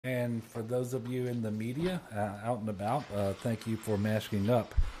And for those of you in the media out and about, thank you for masking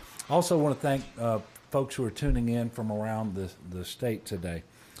up. Also want to thank folks who are tuning in from around the state today.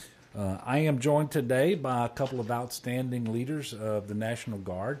 I am joined today by a couple of outstanding leaders of the National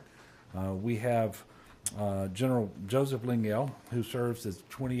Guard. We have General Joseph Lingell, who serves as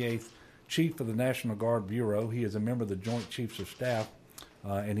 28th Chief of the National Guard Bureau. He is a member of the Joint Chiefs of Staff,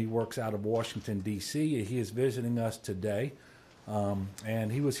 and he works out of Washington, D.C. He is visiting us today.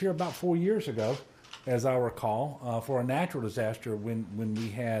 And he was here about 4 years ago, as I recall, for a natural disaster when we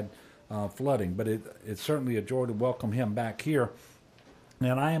had flooding. But it's certainly a joy to welcome him back here.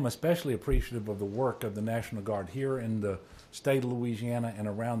 And I am especially appreciative of the work of the National Guard here in the state of Louisiana and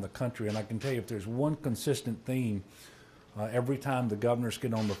around the country. And I can tell you, if there's one consistent theme every time the governors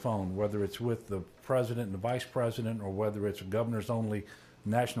get on the phone, whether it's with the president and the vice president or whether it's a governors-only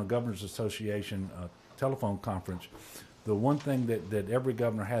National Governors Association telephone conference, the one thing that every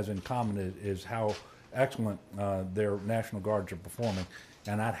governor has in common is how excellent their National Guards are performing.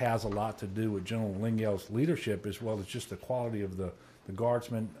 And that has a lot to do with General Lingell's leadership, as well as just the quality of the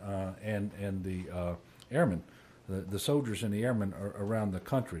guardsmen and the airmen, the soldiers and the airmen around the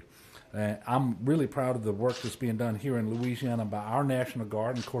country. I'm really proud of the work that's being done here in Louisiana by our National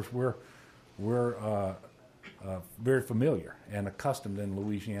Guard. And of course, we're very familiar and accustomed in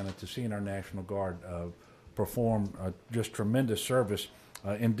Louisiana to seeing our National Guard perform just tremendous service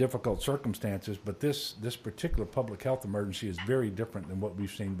in difficult circumstances. But this particular public health emergency is very different than what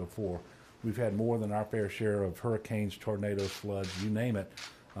we've seen before. We've had more than our fair share of hurricanes, tornadoes, floods, you name it.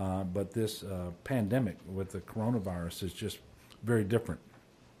 But this pandemic with the coronavirus is just very different.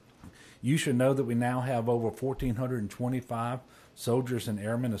 You should know that we now have over 1,425 soldiers and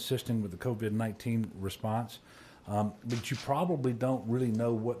airmen assisting with the COVID-19 response. But you probably don't really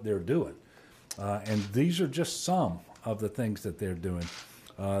know what they're doing. And these are just some of the things that they're doing.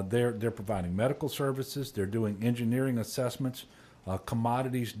 They're providing medical services. They're doing engineering assessments,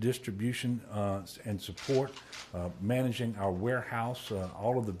 commodities distribution and support, managing our warehouse.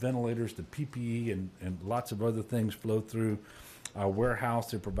 All of the ventilators, the PPE, and lots of other things flow through our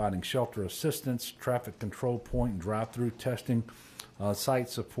warehouse. They're providing shelter assistance, traffic control point and drive-through testing, site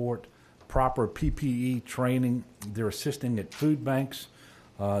support, proper PPE training. They're assisting at food banks.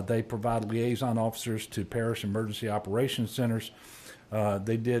 They provide liaison officers to parish emergency operations centers.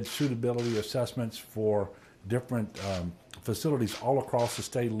 They did suitability assessments for different facilities all across the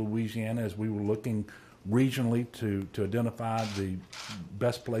state of Louisiana as we were looking regionally to identify the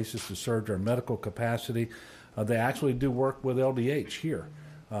best places to surge our medical capacity. They actually do work with LDH here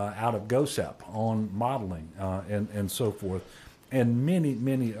out of GOSEP on modeling and so forth, and many,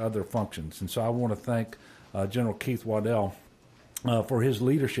 many other functions. And so I want to thank General Keith Waddell for his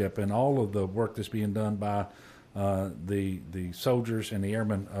leadership and all of the work that's being done by the soldiers and the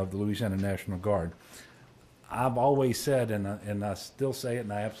airmen of the Louisiana National Guard. I've always said, and I still say it,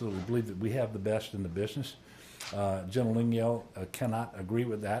 and I absolutely believe that we have the best in the business. General Lingell cannot agree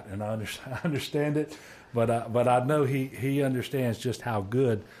with that, and I understand it, but I know he understands just how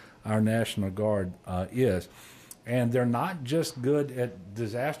good our National Guard is. And they're not just good at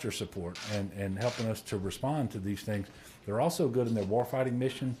disaster support and helping us to respond to these things. They're also good in their warfighting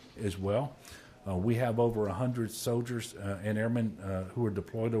mission as well. We have over 100 soldiers and airmen who are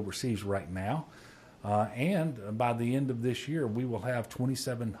deployed overseas right now. And by the end of this year, we will have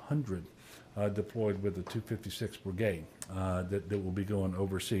 2,700 deployed with the 256th Brigade that will be going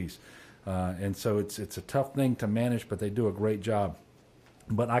overseas. And so it's a tough thing to manage, but they do a great job.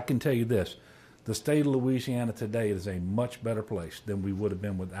 But I can tell you this. The state of Louisiana today is a much better place than we would have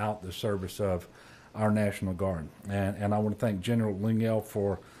been without the service of our National Guard. And I want to thank General Lingell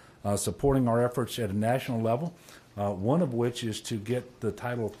for supporting our efforts at a national level, one of which is to get the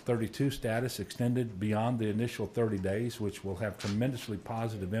Title 32 status extended beyond the initial 30 days, which will have tremendously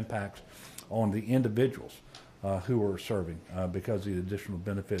positive impacts on the individuals who are serving because of the additional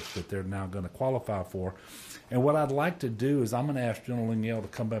benefits that they're now going to qualify for. And what I'd like to do is I'm going to ask General Lingell to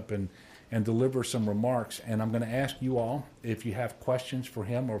come up and deliver some remarks, and I'm going to ask you all, if you have questions for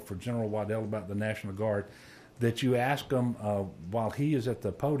him or for General Waddell about the National Guard, that you ask him while he is at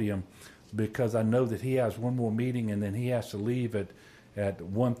the podium, because I know that he has one more meeting and then he has to leave at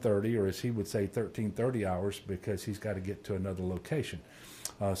 1:30, or as he would say 13:30 hours, because he's got to get to another location.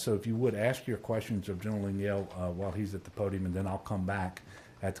 So if you would ask your questions of General Lingell while he's at the podium, and then I'll come back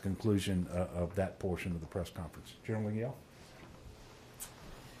at the conclusion of that portion of the press conference. General Lingell?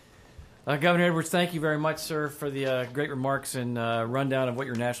 Governor Edwards, thank you very much, sir, for the great remarks and rundown of what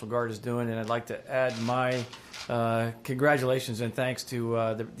your National Guard is doing. And I'd like to add my congratulations and thanks to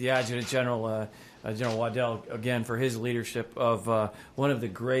the Adjutant General, General Waddell, again, for his leadership of one of the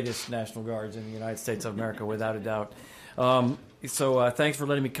greatest National Guards in the United States of America, without a doubt. So thanks for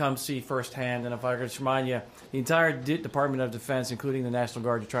letting me come see firsthand. And if I could just remind you, the entire Department of Defense, including the National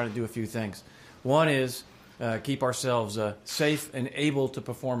Guard, are trying to do a few things. One is keep ourselves safe and able to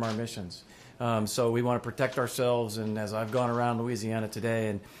perform our missions. So we want to protect ourselves, and as I've gone around Louisiana today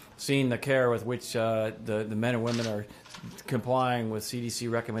and seen the care with which the men and women are complying with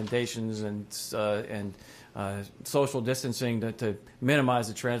CDC recommendations and social distancing to minimize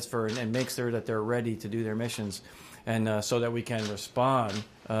the transfer and make sure that they're ready to do their missions, and so that we can respond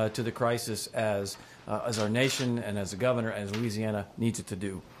to the crisis as our nation and as the governor, as Louisiana needs it to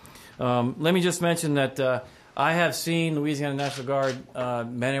do. Let me just mention that I have seen Louisiana National Guard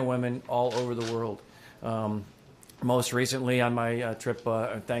men and women all over the world. Most recently on my trip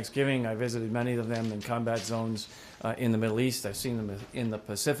on Thanksgiving, I visited many of them in combat zones in the Middle East. I've seen them in the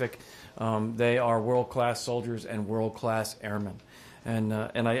Pacific. They are world-class soldiers and world-class airmen. And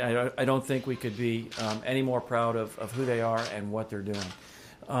I don't think we could be any more proud of who they are and what they're doing.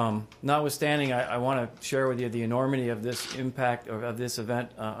 Notwithstanding, I want to share with you the enormity of this impact of this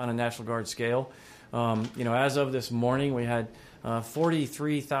event on a National Guard scale. As of this morning, we had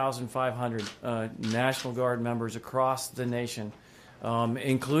 43,500 National Guard members across the nation,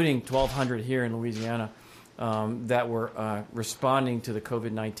 including 1,200 here in Louisiana, that were responding to the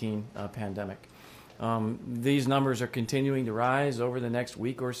COVID-19 pandemic. These numbers are continuing to rise. Over the next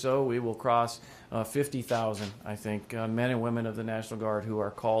week or so, we will cross 50,000, I think, men and women of the National Guard who are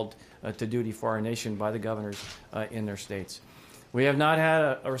called to duty for our nation by the governors in their states. We have not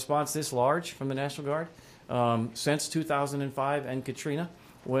had a response this large from the National Guard since 2005 and Katrina,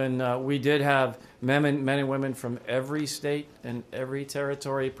 when we did have men and women from every state and every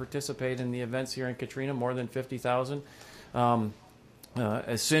territory participate in the events here in Katrina, more than 50,000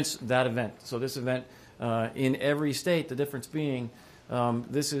 since that event. So this event in every state, the difference being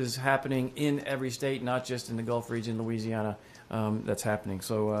this is happening in every state, not just in the Gulf region, Louisiana, that's happening.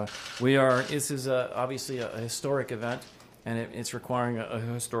 So this is obviously a historic event, and it's requiring a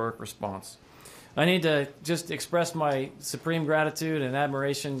historic response. I need to just express my supreme gratitude and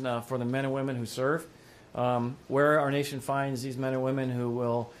admiration for the men and women who serve. Where our nation finds these men and women who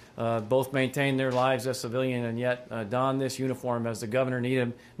will both maintain their lives as civilian and yet don this uniform as the governor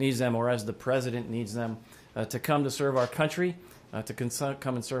needs them, or as the president needs them, to come to serve our country, to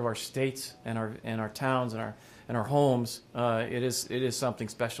come and serve our states and our towns and our homes. It is something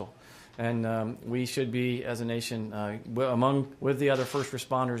special. And we should be, as a nation, with the other first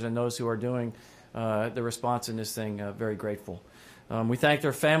responders and those who are doing the response in this thing, very grateful. We thank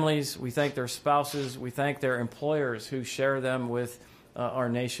their families, we thank their spouses, we thank their employers who share them with our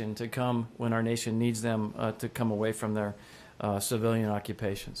nation to come when our nation needs them to come away from their civilian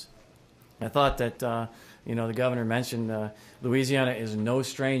occupations. I thought that, the governor mentioned Louisiana is no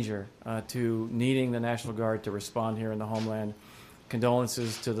stranger to needing the National Guard to respond here in the homeland.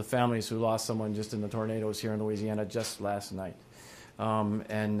 Condolences to the families who lost someone just in the tornadoes here in Louisiana just last night.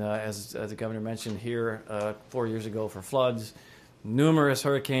 As the governor mentioned here 4 years ago for floods, numerous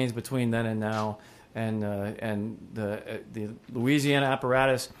hurricanes between then and now, and the Louisiana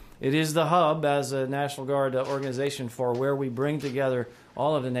apparatus. It is the hub as a National Guard organization for where we bring together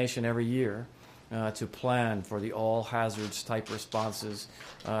all of the nation every year to plan for the all hazards type responses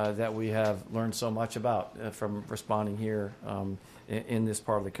that we have learned so much about from responding here in this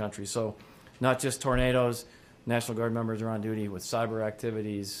part of the country. So not just tornadoes, National Guard members are on duty with cyber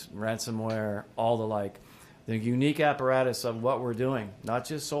activities, ransomware, all the like. The unique apparatus of what we're doing, not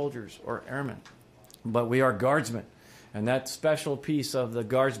just soldiers or airmen, but we are guardsmen. And that special piece of the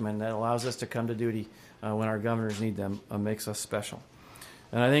guardsmen that allows us to come to duty when our governors need them makes us special.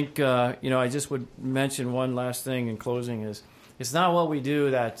 And I think, I just would mention one last thing in closing is it's not what we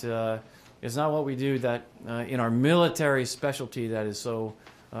do that in our military specialty that is so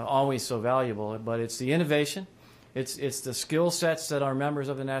always so valuable, but it's the innovation. It's the skill sets that our members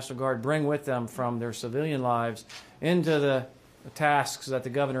of the National Guard bring with them from their civilian lives into the tasks that the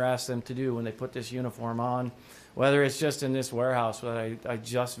governor asks them to do when they put this uniform on, whether it's just in this warehouse that I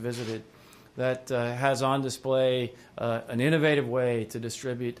just visited that has on display an innovative way to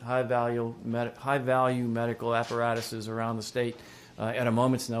distribute high-value medical apparatuses around the state at a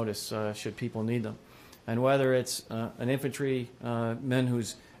moment's notice should people need them. And whether it's an infantry man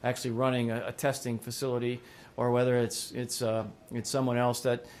who's actually running a testing facility, or whether it's someone else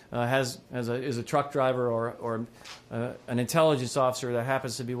that is a truck driver or an intelligence officer that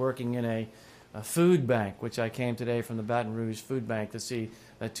happens to be working in a food bank, which I came today from the Baton Rouge food bank to see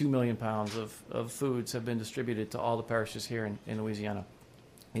that 2 million pounds of foods have been distributed to all the parishes here in Louisiana.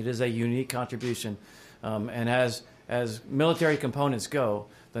 It is a unique contribution, and as military components go,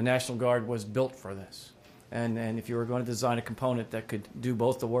 the National Guard was built for this. And if you were going to design a component that could do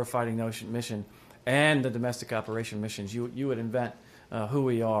both the warfighting mission and the domestic operation missions, you would invent who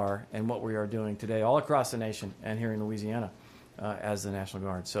we are and what we are doing today all across the nation and here in Louisiana as the National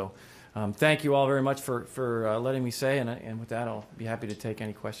Guard. So thank you all very much for letting me say, and with that, I'll be happy to take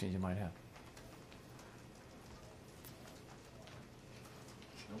any questions you might have.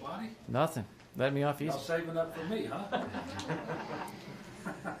 Nobody? Nothing. Let me off easy. Y'all saving up for me, huh?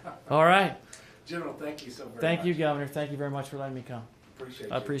 All right. General, thank you so very much. Thank you, Governor. Thank you very much for letting me come. Appreciate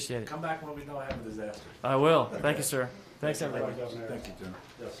it. I appreciate it. Come back when we don't have a disaster. I will. Thank you, sir. Thanks, everybody. Thank you, General.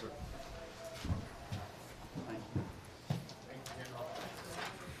 Yes, sir.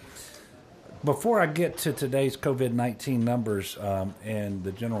 Before I get to today's COVID-19 numbers, and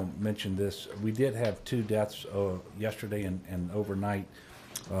the General mentioned this, we did have 2 deaths yesterday and overnight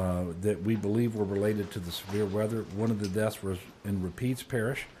that we believe were related to the severe weather. One of the deaths was in Rapides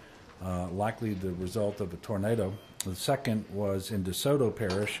Parish, likely the result of a tornado. The second was in DeSoto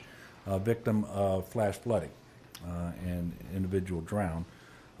Parish, a victim of flash flooding, and individual drowned.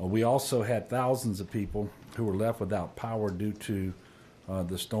 We also had thousands of people who were left without power due to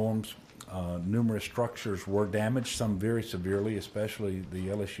the storms. Numerous structures were damaged, some very severely, especially the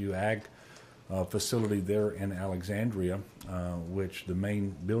LSU Ag facility there in Alexandria, which the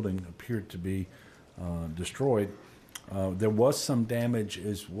main building appeared to be destroyed. There was some damage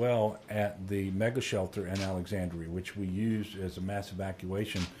as well at the mega shelter in Alexandria, which we used as a mass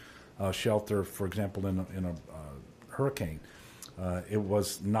evacuation shelter, for example, in a hurricane. It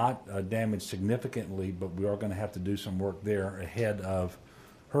was not damaged significantly, but we are going to have to do some work there ahead of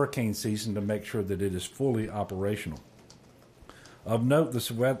hurricane season to make sure that it is fully operational. Of note,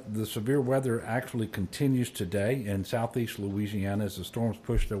 the severe weather actually continues today in southeast Louisiana as the storms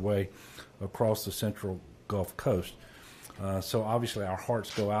push their way across the central Gulf Coast. So obviously our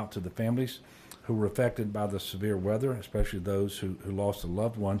hearts go out to the families who were affected by the severe weather, especially those who lost a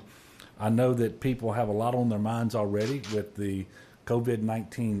loved one. I know that people have a lot on their minds already with the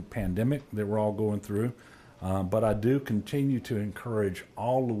COVID-19 pandemic that we're all going through. But I do continue to encourage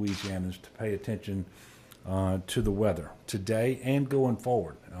all Louisianans to pay attention to the weather today and going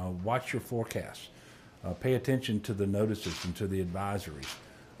forward. Watch your forecasts. Pay attention to the notices and to the advisories.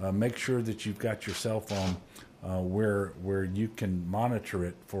 Make sure that you've got your cell phone where you can monitor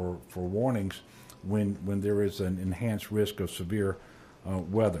it for warnings when there is an enhanced risk of severe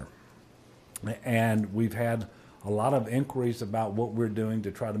weather. And we've had a lot of inquiries about what we're doing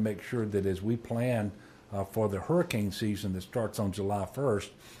to try to make sure that as we plan for the hurricane season that starts on July 1st,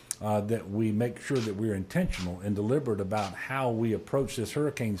 that we make sure that we're intentional and deliberate about how we approach this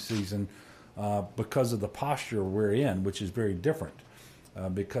hurricane season because of the posture we're in, which is very different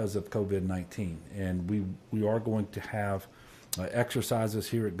because of COVID-19. And we are going to have exercises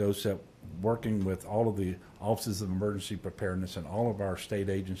here at GOSEP working with all of the offices of emergency preparedness and all of our state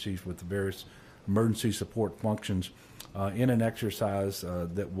agencies with the various emergency support functions in an exercise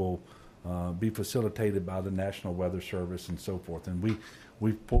that will be facilitated by the National Weather Service and so forth. And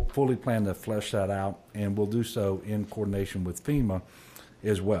we fully plan to flesh that out, and we'll do so in coordination with FEMA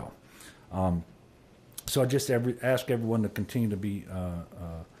as well. So I just ask everyone to continue to be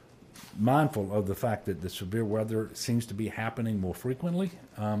mindful of the fact that the severe weather seems to be happening more frequently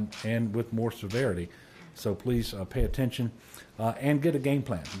and with more severity. So please pay attention and get a game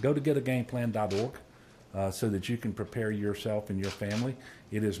plan. Go to getagameplan.org. So that you can prepare yourself and your family.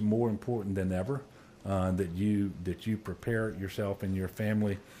 It is more important than ever that you prepare yourself and your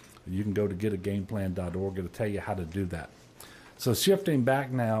family. You can go to getagameplan.org. It'll tell you how to do that. So shifting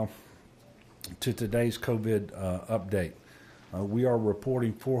back now to today's COVID update. We are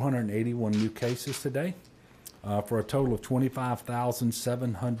reporting 481 new cases today for a total of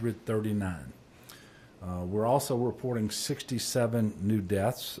 25,739. We're also reporting 67 new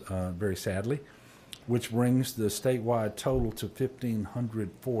deaths, very sadly, which brings the statewide total to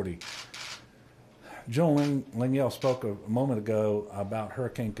 1,540. Joan Lingiel spoke a moment ago about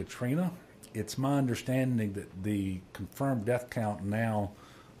Hurricane Katrina. It's my understanding that the confirmed death count now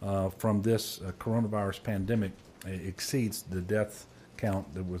from this coronavirus pandemic exceeds the death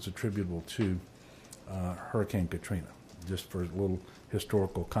count that was attributable to Hurricane Katrina, just for a little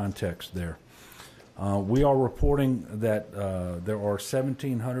historical context there. We are reporting that there are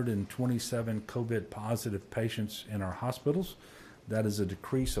 1,727 COVID-positive patients in our hospitals. That is a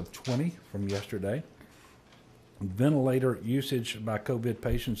decrease of 20 from yesterday. Ventilator usage by COVID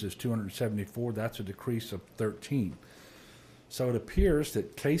patients is 274. That's a decrease of 13. So it appears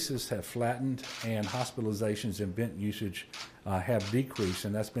that cases have flattened and hospitalizations and vent usage have decreased,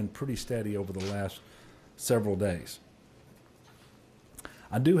 and that's been pretty steady over the last several days.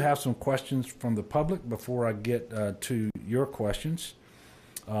 I do have some questions from the public before I get to your questions.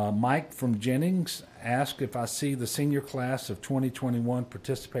 Mike from Jennings asked if I see the senior class of 2021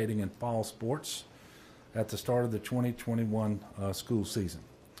 participating in fall sports at the start of the 2021 school season.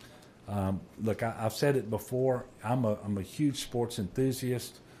 Look, I've said it before. I'm a huge sports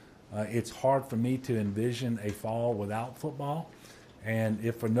enthusiast. It's hard for me to envision a fall without football. And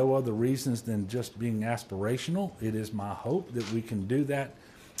if for no other reasons than just being aspirational, it is my hope that we can do that.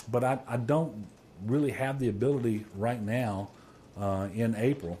 But I don't really have the ability right now in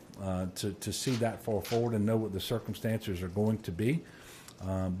April to see that far forward and know what the circumstances are going to be.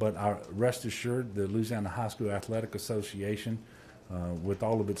 But rest assured, the Louisiana High School Athletic Association, with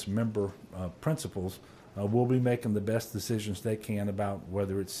all of its member principals, will be making the best decisions they can about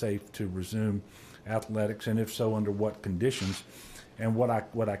whether it's safe to resume athletics, and if so, under what conditions. And what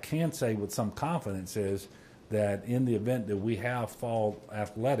I can say with some confidence is that in the event that we have fall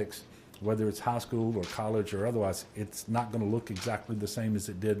athletics, whether it's high school or college or otherwise, it's not going to look exactly the same as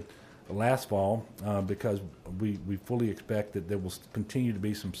it did last fall because we fully expect that there will continue to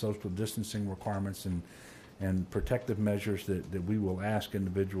be some social distancing requirements and protective measures that we will ask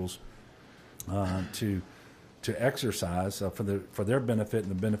individuals to exercise for their benefit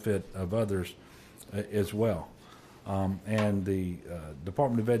and the benefit of others as well. And the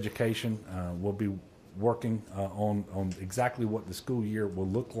Department of Education will be working on exactly what the school year will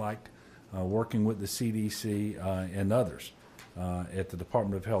look like, working with the CDC and others at the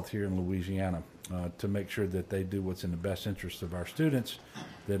Department of Health here in Louisiana to make sure that they do what's in the best interest of our students,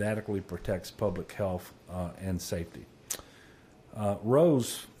 that adequately protects public health and safety.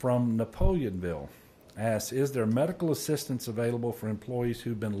 Rose from Napoleonville asks, is there medical assistance available for employees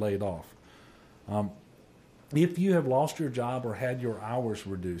who've been laid off? If you have lost your job or had your hours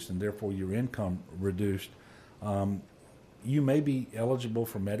reduced and therefore your income reduced, you may be eligible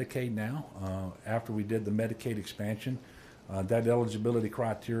for Medicaid now. After we did the Medicaid expansion, that eligibility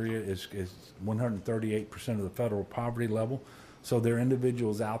criteria is 138% of the federal poverty level. So there are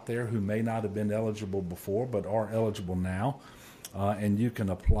individuals out there who may not have been eligible before but are eligible now. And you can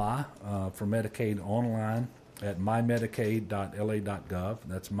apply for Medicaid online at mymedicaid.la.gov.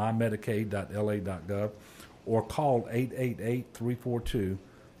 That's mymedicaid.la.gov. Or call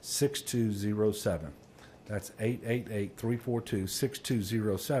 888-342-6207. That's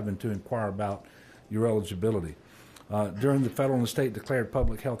 888-342-6207 to inquire about your eligibility. During the federal and state declared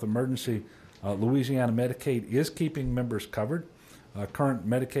public health emergency, Louisiana Medicaid is keeping members covered. Current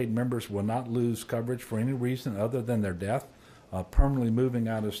Medicaid members will not lose coverage for any reason other than their death, permanently moving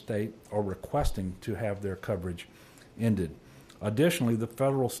out of state, or requesting to have their coverage ended. Additionally, the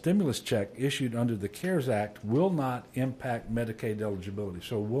federal stimulus check issued under the CARES Act will not impact Medicaid eligibility,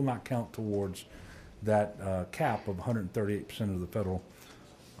 so it will not count towards that cap of 138% of the federal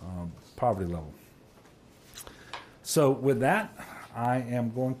poverty level. So with that, I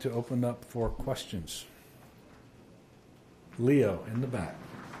am going to open up for questions. Leo in the back.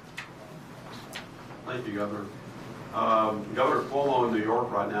 Thank you, Governor. Governor Cuomo in New York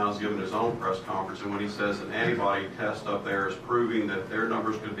right now is giving his own press conference, and when he says an antibody test up there is proving that their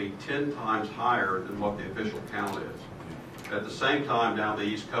numbers could be 10 times higher than what the official count is. At the same time, down the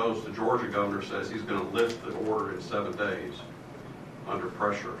East Coast, the Georgia governor says he's going to lift the order in 7 days under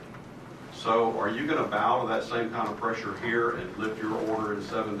pressure. So are you going to bow to that same kind of pressure here and lift your order in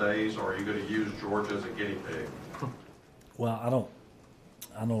 7 days, or are you going to use Georgia as a guinea pig? Well, I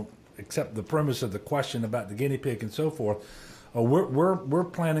don't accept the premise of the question about the guinea pig and so forth. We're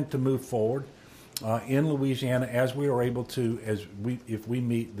planning to move forward in Louisiana as we are able to, if we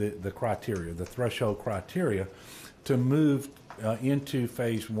meet the criteria, the threshold criteria, to move into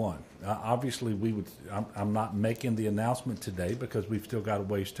phase one. Obviously, I'm not making the announcement today because we've still got a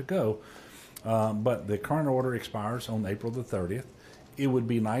ways to go. But the current order expires on April the 30th. It would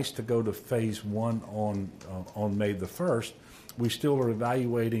be nice to go to phase one on May the 1st. We still are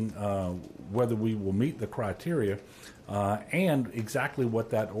evaluating whether we will meet the criteria and exactly what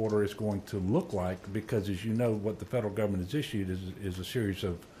that order is going to look like, because as you know, what the federal government has issued is a series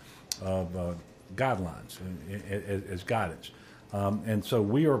of guidelines as guidance. And so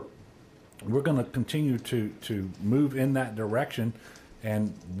we're going to continue to move in that direction,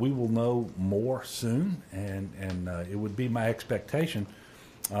 and we will know more soon, and it would be my expectation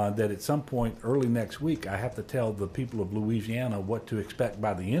that at some point early next week, I have to tell the people of Louisiana what to expect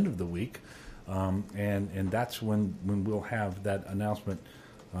by the end of the week, and that's when we'll have that announcement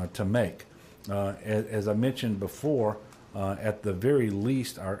to make. As I mentioned before, At the very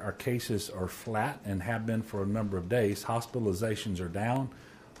least, our cases are flat and have been for a number of days. Hospitalizations are down,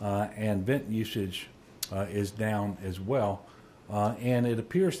 and vent usage is down as well. And it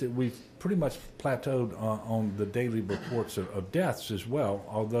appears that we've pretty much plateaued on the daily reports of deaths as well,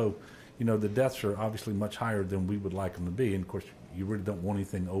 although, the deaths are obviously much higher than we would like them to be. And, of course, you really don't want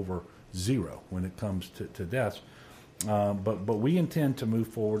anything over zero when it comes to deaths. But we intend to move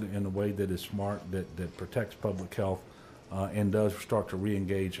forward in a way that is smart, that protects public health, and does start to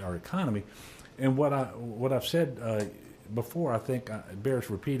reengage our economy. And what I've said before, I think it bears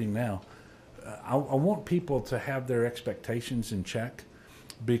repeating now. I want people to have their expectations in check,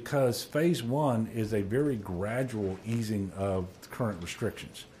 because phase one is a very gradual easing of current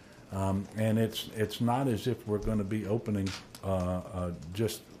restrictions, and it's not as if we're going to be opening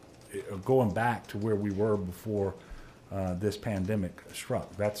just going back to where we were before this pandemic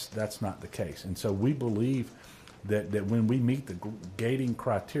struck. That's not the case, and so we believe that when we meet the gating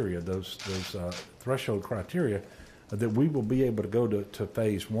criteria, those threshold criteria, that we will be able to go to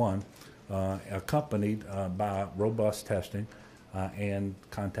phase one, accompanied by robust testing and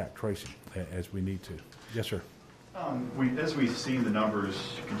contact tracing as we need to. Yes, sir. As we've seen the numbers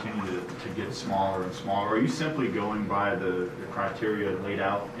continue to get smaller and smaller, are you simply going by the criteria laid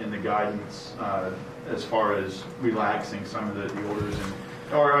out in the guidance as far as relaxing some of the orders,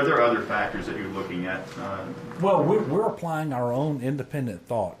 or are there other factors that you're looking at? Well, we're applying our own independent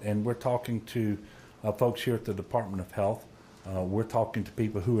thought, and we're talking to folks here at the Department of Health. We're talking to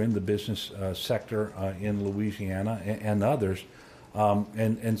people who are in the business sector in Louisiana and others.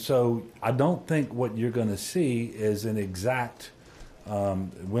 And so I don't think what you're going to see is an exact,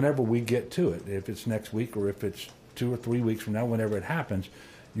 whenever we get to it, if it's next week or if it's 2 or 3 weeks from now, whenever it happens,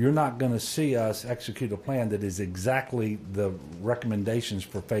 you're not going to see us execute a plan that is exactly the recommendations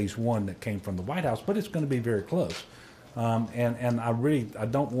for phase one that came from the White House, but it's going to be very close. And I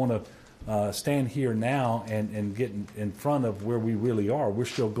don't want to stand here now and get in front of where we really are. We're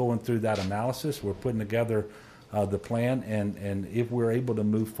still going through that analysis. We're putting together the plan, and if we're able to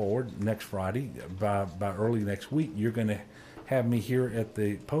move forward next Friday, by early next week, you're going to have me here at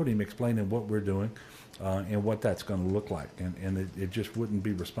the podium explaining what we're doing and what that's going to look like. And it just wouldn't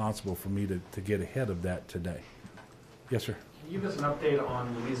be responsible for me to get ahead of that today. Yes, sir. Can you give us an update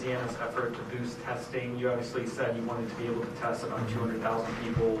on Louisiana's effort to boost testing? You obviously said you wanted to be able to test about 200,000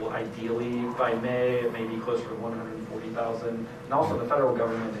 people ideally by May. It may be closer to 140,000. And also the federal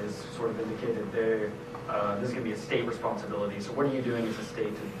government has sort of indicated this is going to be a state responsibility. So what are you doing as a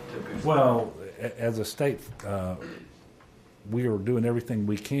state to boost Well, as a state, we are doing everything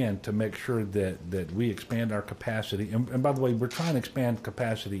we can to make sure that we expand our capacity. And by the way, we're trying to expand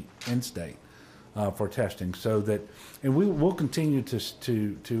capacity in state. For testing, so that, and we'll continue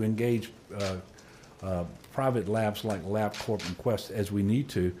to engage private labs like LabCorp and Quest as we need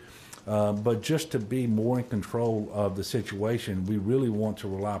to, but just to be more in control of the situation, we really want to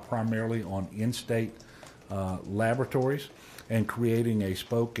rely primarily on in-state laboratories and creating a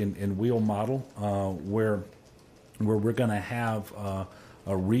spoke and wheel model where we're going to have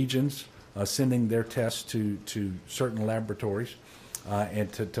regions sending their tests to certain laboratories.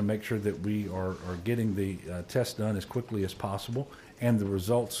 And to make sure that we are getting the test done as quickly as possible and the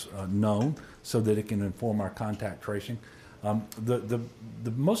results known so that it can inform our contact tracing. The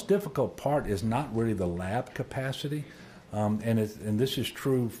most difficult part is not really the lab capacity, and this is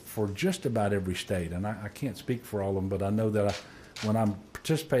true for just about every state. And I can't speak for all of them, but I know that when I'm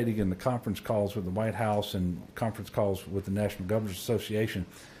participating in the conference calls with the White House and conference calls with the National Governors Association,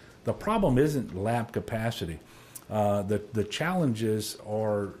 the problem isn't lab capacity. The challenges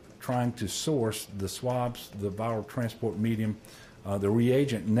are trying to source the swabs, the viral transport medium, the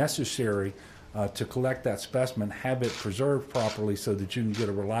reagent necessary to collect that specimen, have it preserved properly so that you can get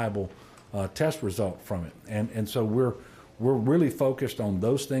a reliable test result from it. And so we're really focused on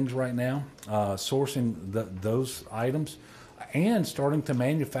those things right now, sourcing those items and starting to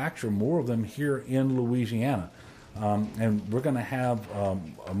manufacture more of them here in Louisiana. And we're going to have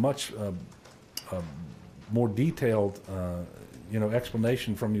a much more detailed,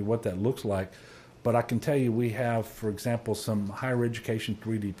 explanation from you what that looks like. But I can tell you we have, for example, some higher education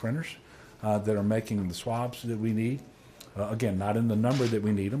 3D printers that are making the swabs that we need. Again, not in the number that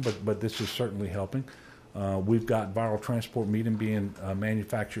we need them, but this is certainly helping. We've got viral transport medium being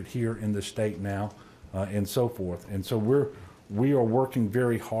manufactured here in the state now, and so forth. And so we are working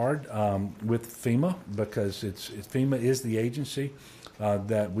very hard with FEMA, because FEMA is the agency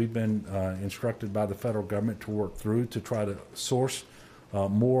that we've been instructed by the federal government to work through to try to source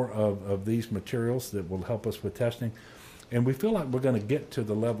more of these materials that will help us with testing. And we feel like we're going to get to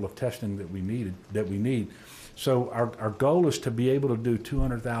the level of testing that we need. So our goal is to be able to do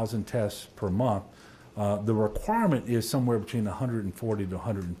 200,000 tests per month. The requirement is somewhere between 140 to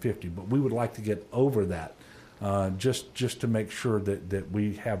 150, but we would like to get over that just to make sure that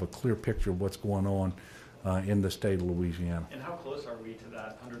we have a clear picture of what's going on in the state of Louisiana. And how close are we to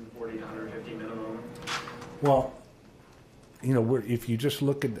that 140 to 150 minimum? Well, if you just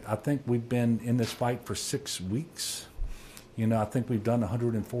look at, I think we've been in this fight for 6 weeks. I think we've done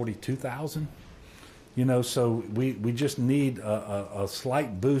 142,000. So we just need a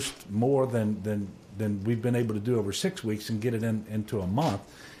slight boost more than we've been able to do over 6 weeks and get it into a month.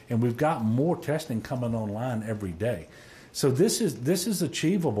 And we've got more testing coming online every day. So this is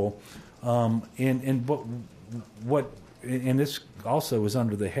achievable. And this also is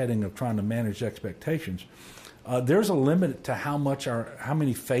under the heading of trying to manage expectations. There's a limit to how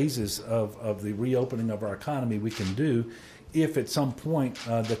many phases of the reopening of our economy we can do if at some point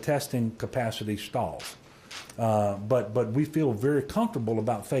the testing capacity stalls. But we feel very comfortable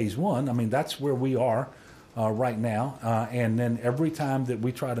about phase one. I mean, that's where we are right now. And then every time that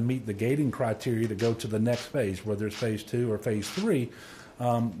we try to meet the gating criteria to go to the next phase, whether it's phase 2 or phase 3,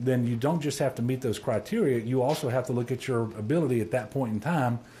 then you don't just have to meet those criteria. You also have to look at your ability at that point in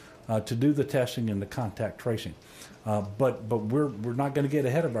time to do the testing and the contact tracing. But we're not going to get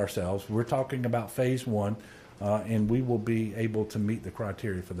ahead of ourselves. We're talking about phase 1, and we will be able to meet the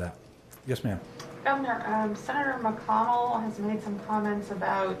criteria for that. Yes, ma'am. Governor, Senator McConnell has made some comments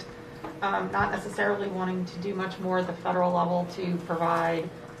about not necessarily wanting to do much more at the federal level to provide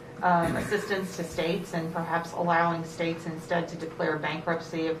assistance to states, and perhaps allowing states instead to declare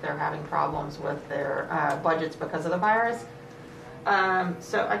bankruptcy if they're having problems with their budgets because of the virus.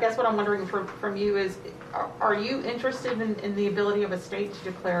 So I guess what I'm wondering from you is, are you interested in the ability of a state to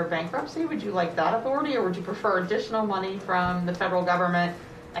declare bankruptcy? Would you like that authority, or would you prefer additional money from the federal government?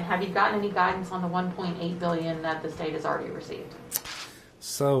 And have you gotten any guidance on the $1.8 billion that the state has already received?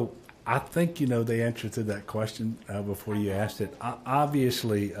 So I think you know the answer to that question before you asked it.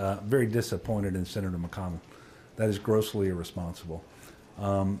 Obviously, very disappointed in Senator McConnell. That is grossly irresponsible.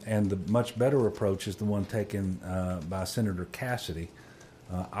 And the much better approach is the one taken by Senator Cassidy,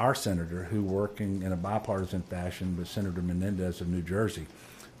 our senator, who, working in a bipartisan fashion with Senator Menendez of New Jersey,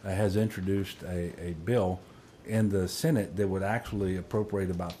 has introduced a bill in the Senate that would actually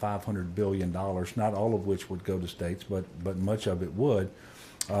appropriate about $500 billion, not all of which would go to states, but much of it would,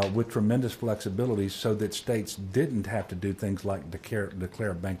 with tremendous flexibility so that states didn't have to do things like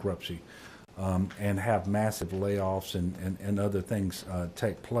declare bankruptcy and have massive layoffs and other things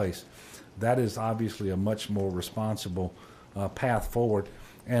take place. That is obviously a much more responsible path forward.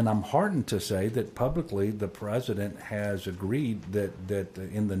 And I'm heartened to say that publicly the president has agreed that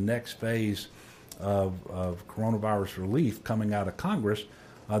in the next phase of coronavirus relief coming out of Congress,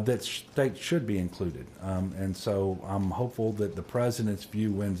 that states should be included. And so I'm hopeful that the president's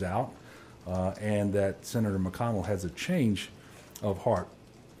view wins out and that Senator McConnell has a change of heart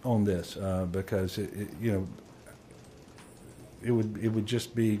on this because it would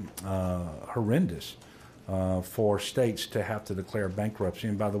just be horrendous for states to have to declare bankruptcy.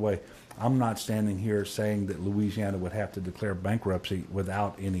 And by the way, I'm not standing here saying that Louisiana would have to declare bankruptcy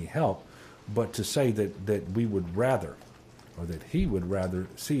without any help, but to say that we would rather, or that he would rather,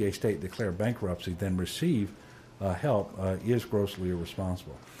 see a state declare bankruptcy than receive help is grossly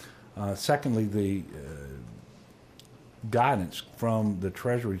irresponsible. Secondly, the guidance from the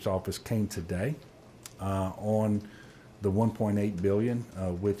Treasury's office came today on the $1.8 billion,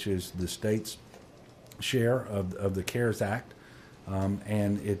 which is the state's share of the CARES Act,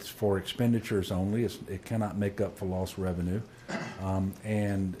 and it's for expenditures only. It cannot make up for lost revenue,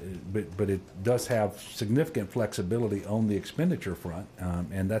 but it does have significant flexibility on the expenditure front,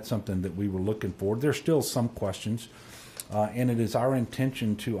 and that's something that we were looking for. There's still some questions, and it is our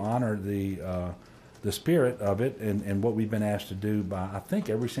intention to honor the spirit of it and what we've been asked to do by, I think,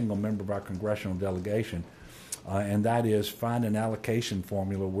 every single member of our congressional delegation, and that is find an allocation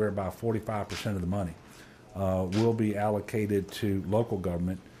formula whereby 45% of the money will be allocated to local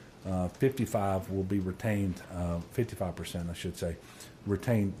government, 55% will be retained, 55% I should say,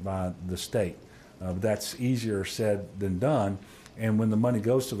 retained by the state. That's easier said than done, and when the money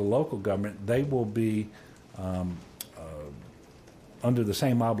goes to the local government, they will be under the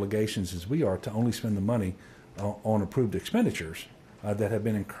same obligations as we are to only spend the money on approved expenditures that have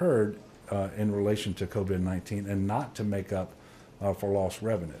been incurred in relation to COVID-19 and not to make up for lost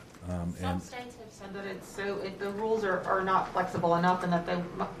revenue. Some states have said that if the rules are not flexible enough and that they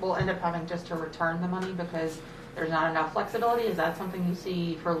will end up having just to return the money because there's not enough flexibility. Is that something you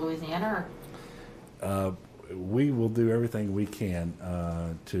see for Louisiana? we will do everything we can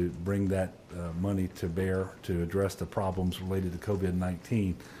to bring that money to bear to address the problems related to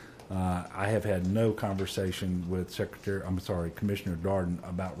COVID-19. I have had no conversation with Commissioner Darden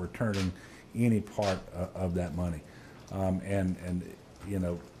about returning any part of that money. And you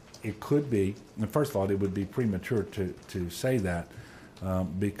know, it could be, and first of all, it would be premature to say that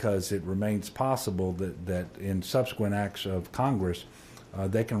because it remains possible that in subsequent acts of Congress,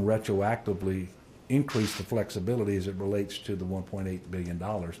 they can retroactively increase the flexibility as it relates to the $1.8 billion.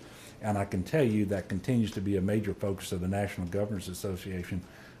 And I can tell you that continues to be a major focus of the National Governors Association.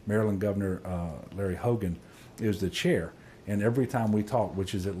 Maryland Governor Larry Hogan is the chair. And every time we talk,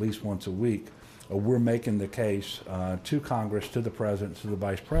 which is at least once a week, we're making the case to Congress, to the President, to the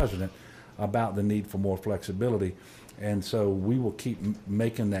Vice President about the need for more flexibility. And so we will keep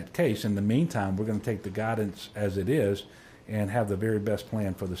making that case. In the meantime, we're going to take the guidance as it is and have the very best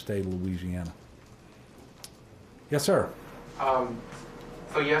plan for the state of Louisiana. Yes, sir.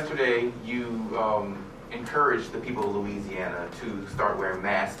 So yesterday you encouraged the people of Louisiana to start wearing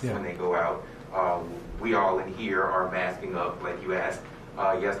masks when they go out. We all in here are masking up, like you asked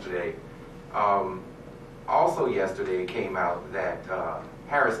yesterday. Also yesterday it came out that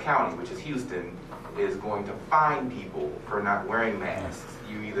Harris County, which is Houston, is going to fine people for not wearing masks.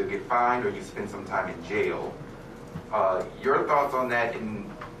 You either get fined or you spend some time in jail. Your thoughts on that? And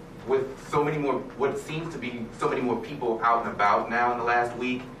with so many more, what seems to be so many more people out and about now in the last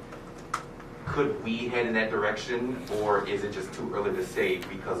week, could we head in that direction, or is it just too early to say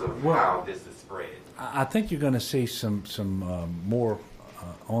because of how this is spread? I think you're going to see some more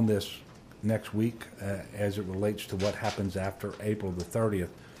on this next week as it relates to what happens after April the 30th.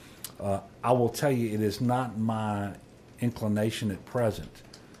 I will tell you, it is not my inclination at present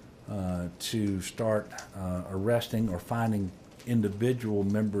to start arresting or fining individual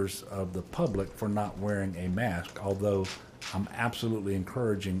members of the public for not wearing a mask, although I'm absolutely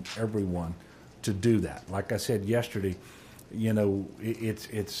encouraging everyone to do that. Like I said yesterday, you know,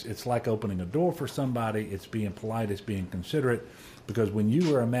 it's like opening a door for somebody. It's being polite, it's being considerate, because when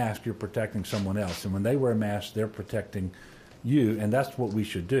you wear a mask, you're protecting someone else, and when they wear a mask, they're protecting you, and that's what we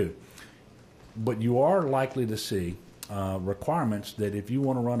should do. But you are likely to see requirements that if you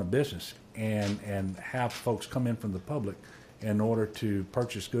want to run a business and have folks come in from the public in order to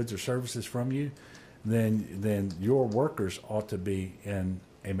purchase goods or services from you, then your workers ought to be in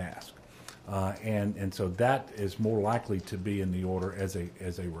a mask. And so that is more likely to be in the order as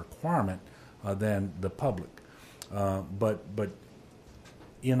a requirement than the public. But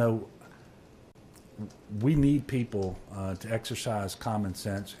you know, we need people to exercise common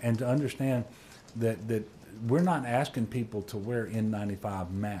sense and to understand that we're not asking people to wear N95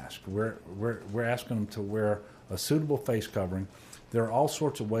 masks. We're asking them to wear a suitable face covering. There are all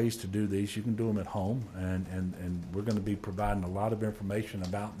sorts of ways to do these. You can do them at home, and we're going to be providing a lot of information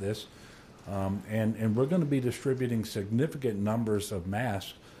about this. And we're going to be distributing significant numbers of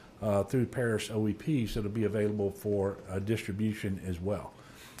masks through parish OEPs that will be available for distribution as well.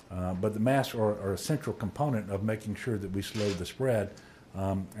 But the masks are a central component of making sure that we slow the spread.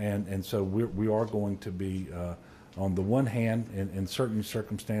 And so we are going to be, on the one hand, in certain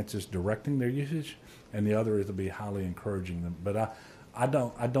circumstances, directing their usage, and the other is to be highly encouraging them. But I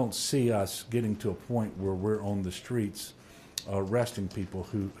don't see us getting to a point where we're on the streets arresting people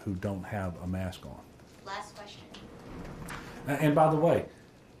who don't have a mask on. Last question. And by the way,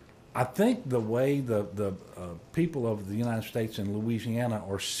 I think the way the people of the United States and Louisiana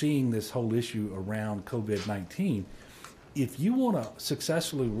are seeing this whole issue around COVID-19, if you want to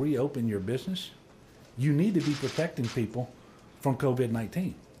successfully reopen your business, you need to be protecting people from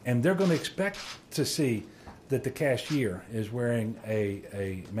COVID-19. And they're going to expect to see that the cashier is wearing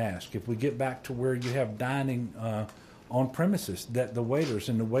a mask. If we get back to where you have dining on premises, that the waiters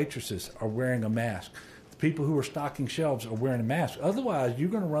and the waitresses are wearing a mask. The people who are stocking shelves are wearing a mask. Otherwise, you're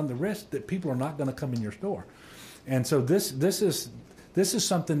going to run the risk that people are not going to come in your store. And so this is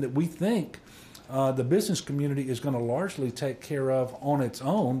something that we think the business community is going to largely take care of on its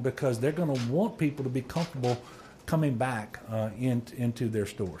own, because they're going to want people to be comfortable coming back into their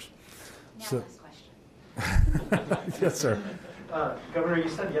stores. Now, So, last question. yes, sir. Governor, you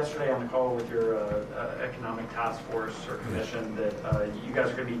said yesterday on the call with your economic task force or commission that you guys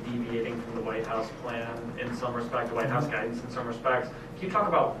are going to be deviating from the White House plan in some respect, the White House guidance in some respects. Can you talk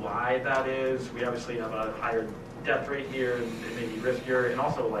about why that is? We obviously have a higher death rate here, and it may be riskier, and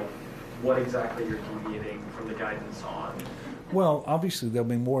also like what exactly you're deviating from the guidance on. Well, obviously there'll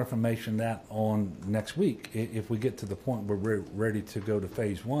be more information that on next week if we get to the point where we're ready to go to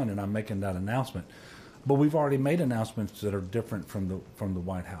phase one, and I'm making that announcement. But we've already made announcements that are different from the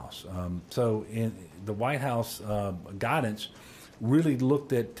White House. So in the White House guidance really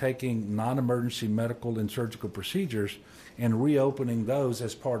looked at taking non-emergency medical and surgical procedures and reopening those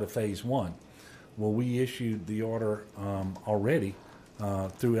as part of phase one. Well, we issued the order already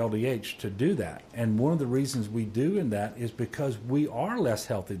through LDH to do that. And one of the reasons we do in that is because we are less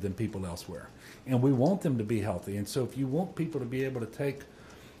healthy than people elsewhere. And we want them to be healthy. And so if you want people to be able to take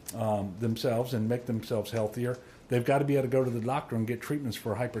themselves and make themselves healthier, they've got to be able to go to the doctor and get treatments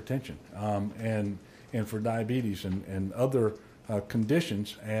for hypertension and for diabetes and other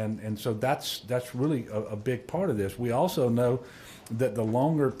conditions. And so that's really a big part of this. We also know that the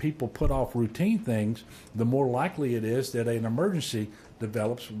longer people put off routine things, the more likely it is that an emergency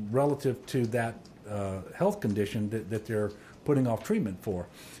develops relative to that health condition that they're putting off treatment for.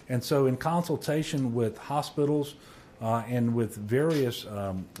 And so in consultation with hospitals and with various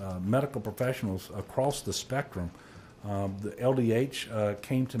medical professionals across the spectrum, the LDH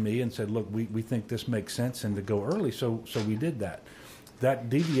came to me and said, look, we think this makes sense and to go early, so we did that. That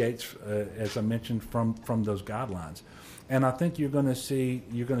deviates, as I mentioned, from those guidelines. And I think you're going to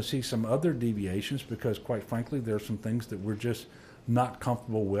see some other deviations because, quite frankly, there are some things that we're just not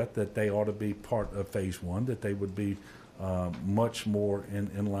comfortable with that they ought to be part of phase one, that they would be much more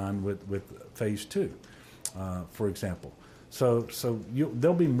in line with phase two, for example. So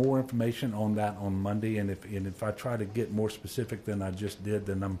there'll be more information on that on Monday, and if I try to get more specific than I just did,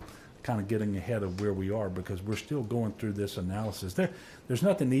 then I'm kind of getting ahead of where we are because we're still going through this analysis. There's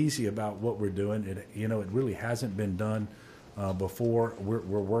nothing easy about what we're doing. It really hasn't been done before. We're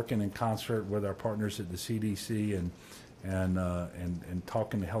working in concert with our partners at the CDC and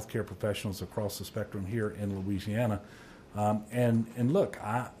talking to healthcare professionals across the spectrum here in Louisiana. And look,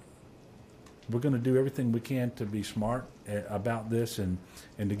 we're going to do everything we can to be smart about this and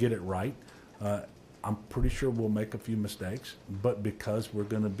to get it right. I'm pretty sure we'll make a few mistakes, but because we're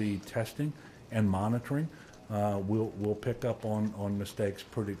going to be testing and monitoring, we'll pick up on mistakes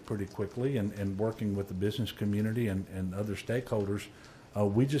pretty quickly and working with the business community and other stakeholders.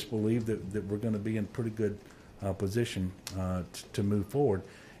 We just believe that we're going to be in pretty good position to move forward.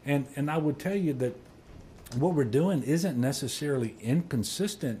 And I would tell you that what we're doing isn't necessarily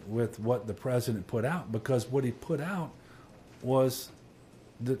inconsistent with what the president put out, because what he put out was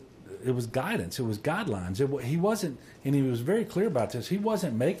it was guidance, it was guidelines. He wasn't, and he was very clear about this, he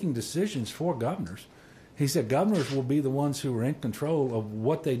wasn't making decisions for governors. He said governors will be the ones who are in control of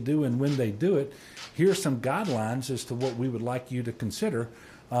what they do and when they do it. Here's some guidelines as to what we would like you to consider.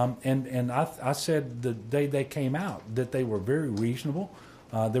 And I said the day they came out that they were very reasonable.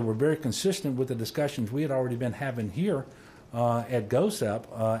 They were very consistent with the discussions we had already been having here at GOSEP,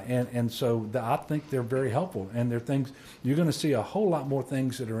 and so I think they're very helpful. And they're things you're going to see a whole lot more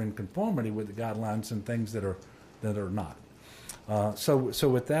things that are in conformity with the guidelines than things that are not. So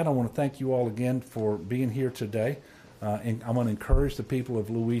with that, I want to thank you all again for being here today, and I want to encourage the people of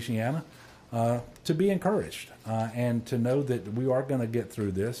Louisiana to be encouraged and to know that we are going to get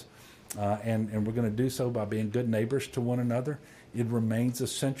through this, and we're going to do so by being good neighbors to one another. It remains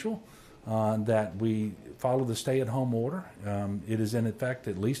essential that we follow the stay-at-home order. It is in effect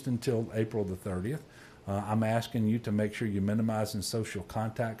at least until April the 30th. I'm asking you to make sure you minimize social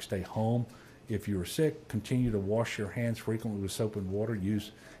contact, stay home. If you're sick, continue to wash your hands frequently with soap and water.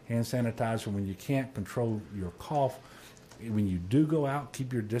 Use hand sanitizer when you can't control your cough. When you do go out,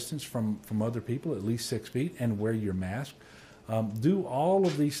 keep your distance from other people, at least 6 feet, and wear your mask. Do all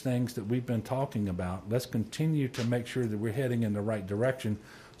of these things that we've been talking about. Let's continue to make sure that we're heading in the right direction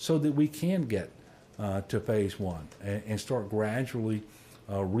so that we can get to phase one and start gradually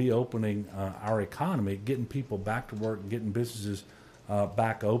reopening our economy, getting people back to work, getting businesses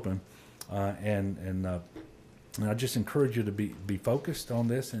back open. And I just encourage you to be focused on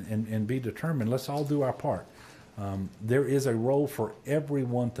this and be determined. Let's all do our part. There is a role for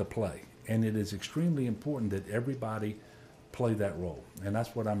everyone to play, and it is extremely important that everybody play that role. And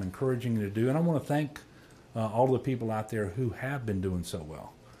that's what I'm encouraging you to do. And I want to thank all the people out there who have been doing so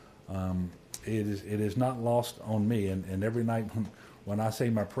well. It is not lost on me. And every night when I say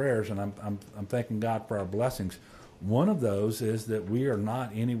my prayers and I'm thanking God for our blessings, one of those is that we are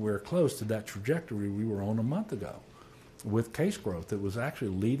not anywhere close to that trajectory we were on a month ago with case growth that was actually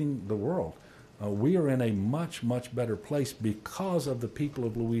leading the world. We are in a much, much better place because of the people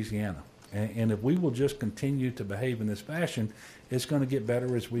of Louisiana. And if we will just continue to behave in this fashion, it's going to get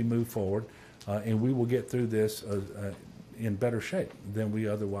better as we move forward, and we will get through this in better shape than we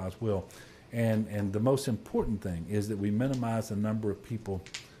otherwise will. And the most important thing is that we minimize the number of people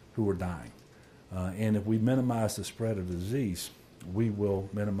who are dying. And if we minimize the spread of disease, we will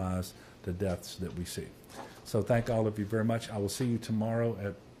minimize the deaths that we see. So thank all of you very much. I will see you tomorrow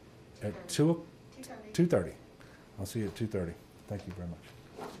at 2:30. I'll see you at 2:30. Thank you very much.